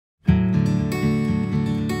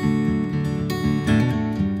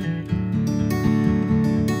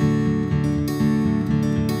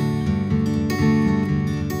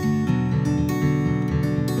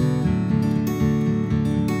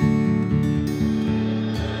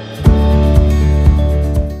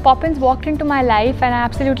Poppins walked into my life and I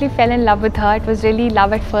absolutely fell in love with her. It was really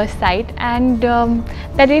love at first sight, and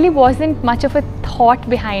there really wasn't much of a thought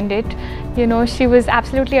behind it. You know, she was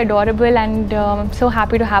absolutely adorable, and I'm so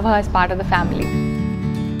happy to have her as part of the family.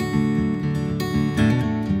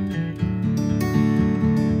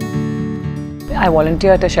 I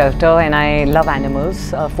volunteer at a shelter and I love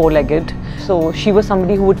animals, four-legged. So she was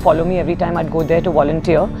somebody who would follow me every time I'd go there to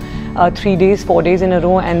volunteer. 3 days, 4 days in a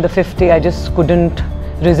row, and the 5th day I just couldn't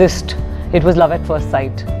resist. It was love at first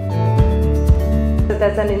sight.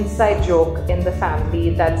 There's an inside joke in the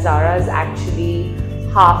family that Zara is actually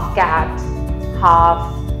half cat,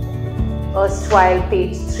 half erstwhile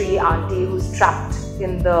page 3 auntie who's trapped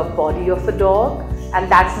in the body of a dog. And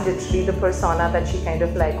that's literally the persona that she kind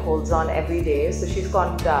of like holds on every day. So she's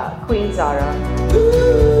called Queen Zara.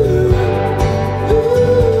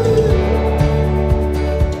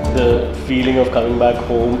 The feeling of coming back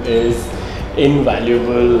home is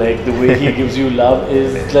invaluable. Like the way he gives you love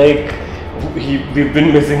is like we've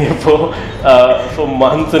been missing him for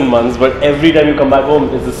months and months, but every time you come back home,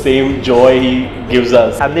 it's the same joy he gives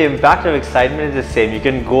us. And the impact of excitement is the same. You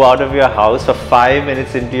can go out of your house for 5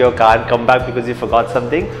 minutes into your car and come back because you forgot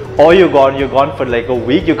something, or you're gone for like a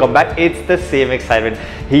week, you come back, it's the same excitement.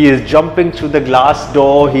 He is jumping through the glass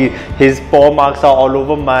door, his paw marks are all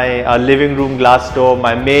over my living room glass door,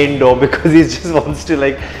 my main door, because he just wants to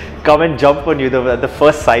like come and jump on you at the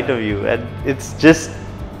first sight of you, and it's just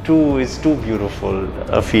too beautiful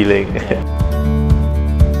a feeling.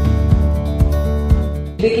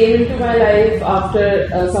 They came into my life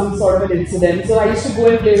after some sort of an incident. So I used to go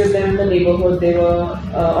and play with them in the neighborhood. They were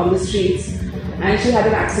on the streets, and she had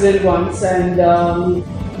an accident once, and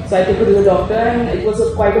so I took her to the doctor, and it was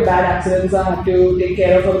quite a bad accident, so I had to take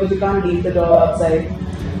care of her because you can't leave the dog outside.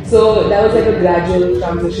 So that was like a gradual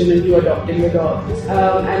transition into adopting the dog.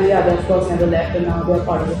 And yeah, they of course never left, and now they're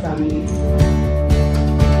part of the family.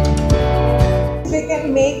 They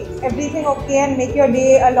can make everything okay and make your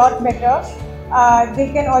day a lot better.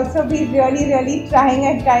 They can also be really trying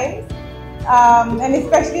at times, and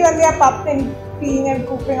especially when they are pups and peeing and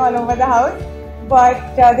pooping all over the house, but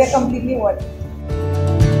they're completely worth it.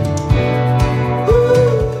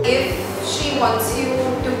 If she wants you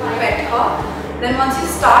to pet her, then once you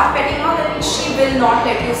start petting her, then she will not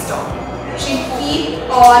let you stop. She'll keep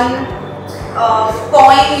on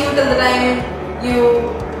pawing you till the time you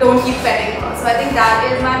don't keep petting her. So I think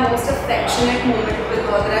that is my most affectionate moment with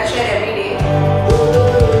her that I share every day.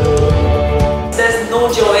 There's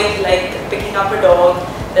no joy like picking up a dog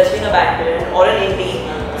that's been abandoned, or an indie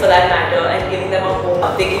for that matter, and giving them a home.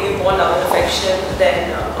 They give you more love and affection than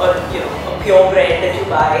a purebred that you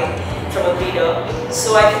buy from a breeder.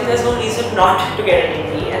 So I think there's no reason not to get an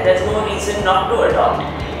indie, and there's no reason not to adopt.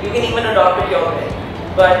 You can even adopt a purebred,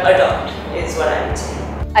 but adopt is what I would say.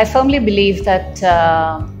 I firmly believe that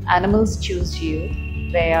animals choose you.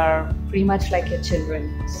 They are pretty much like your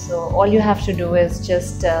children. So all you have to do is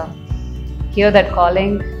just hear that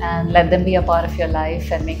calling and let them be a part of your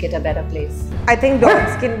life and make it a better place. I think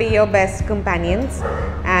dogs can be your best companions,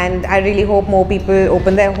 and I really hope more people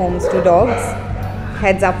open their homes to dogs.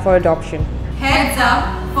 Heads up for adoption. Heads up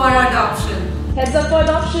for adoption. Heads up for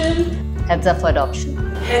adoption. Heads up for adoption.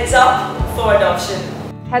 Heads up for adoption.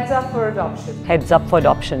 Heads up for adoption. Heads up for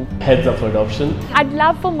adoption. Heads up for adoption. I'd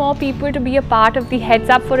love for more people to be a part of the Heads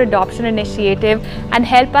Up for Adoption initiative and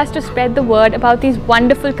help us to spread the word about these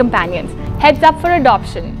wonderful companions. Heads up for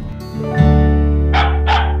adoption.